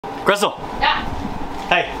Kristel. Yeah.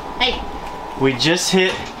 Hey. Hey. We just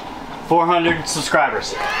hit 400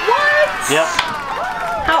 subscribers. What? Yep.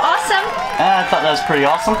 How awesome. I thought that was pretty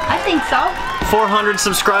awesome. I think so. 400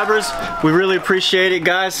 subscribers. We really appreciate it,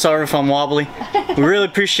 guys. Sorry if I'm wobbly. We really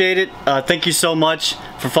appreciate it. Thank you so much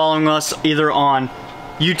for following us either on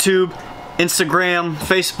YouTube, Instagram,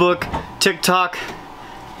 Facebook, TikTok,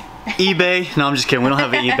 eBay. No, I'm just kidding. We don't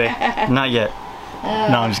have an eBay. Not yet.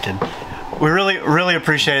 No, I'm just kidding. We really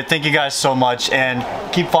appreciate it. Thank you guys so much, and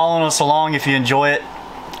keep following us along if you enjoy it.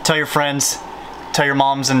 Tell your friends, tell your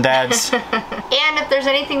moms and dads. And if there's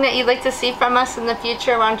anything that you'd like to see from us in the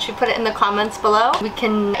future, why don't you put it in the comments below. We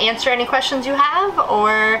can answer any questions you have,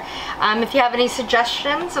 or if you have any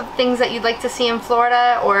suggestions of things that you'd like to see in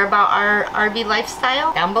Florida or about our RV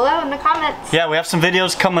lifestyle, down below in the comments. Yeah, we have some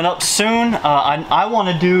videos coming up soon. I want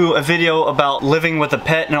to do a video about living with a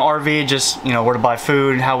pet in an RV, just, you know, where to buy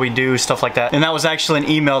food, how we do, stuff like that. And that was actually an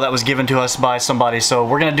email that was given to us by somebody, so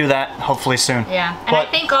we're going to do that hopefully soon. Yeah, and I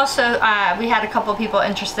think also we had a couple people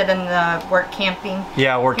interested in the work camping.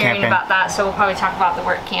 Yeah, work camping. About that, so we'll probably talk about the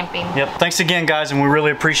work camping. Yep. Thanks again, guys, and we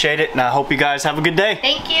really appreciate it, and I hope you guys have a good day.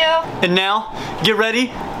 Thank you. And now, get ready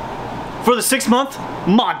for the 6-month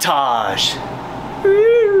montage.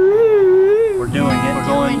 We're doing it. We're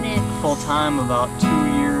going full time about 2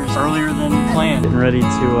 years earlier than planned. Getting ready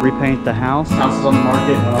to repaint the house. House is on the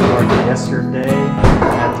market. Went on the market yesterday.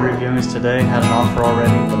 Had 3 viewings today. Had an offer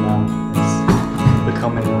already, but now it's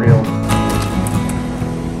becoming real.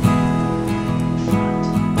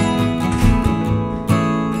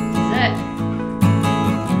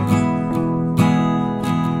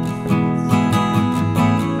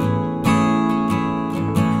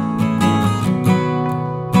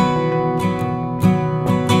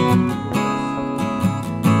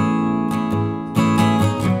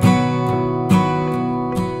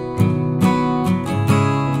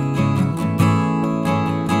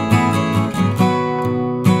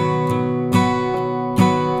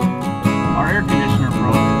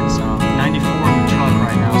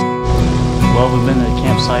 Well, we've been at the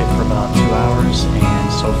campsite for about 2 hours,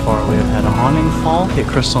 and so far we have had an awning fall, hit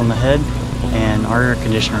Kristel on the head, and our air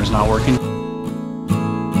conditioner is not working.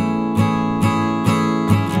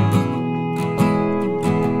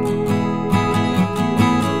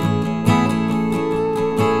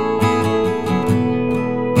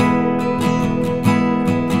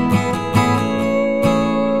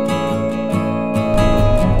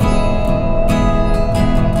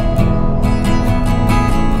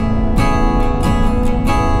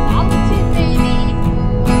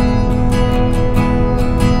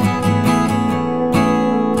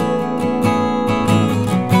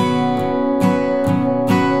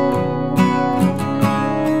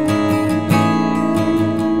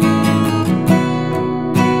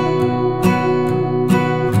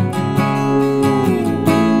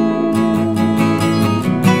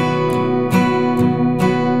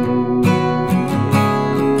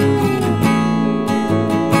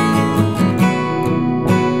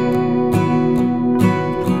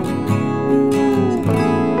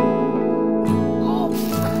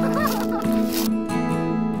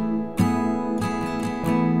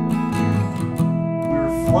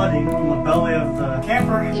 Flooding from the belly of the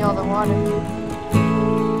camper. Feel the water.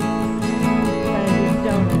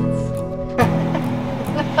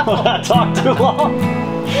 Did I talk too long?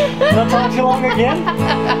 Did I talk too long again?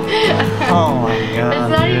 Oh my god. It's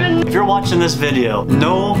not even... If you're watching this video,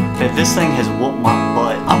 know that this thing has whooped my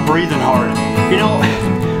butt. I'm breathing hard. You know,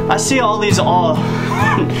 I see all these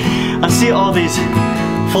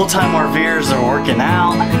full-time RVers that are working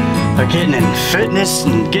out. They're getting in fitness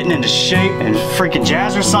and getting into shape and freaking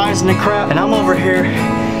jazzercising and crap. And I'm over here,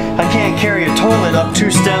 I can't carry a toilet up 2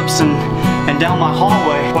 steps and down my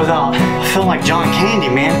hallway without feeling like John Candy,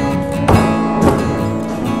 man.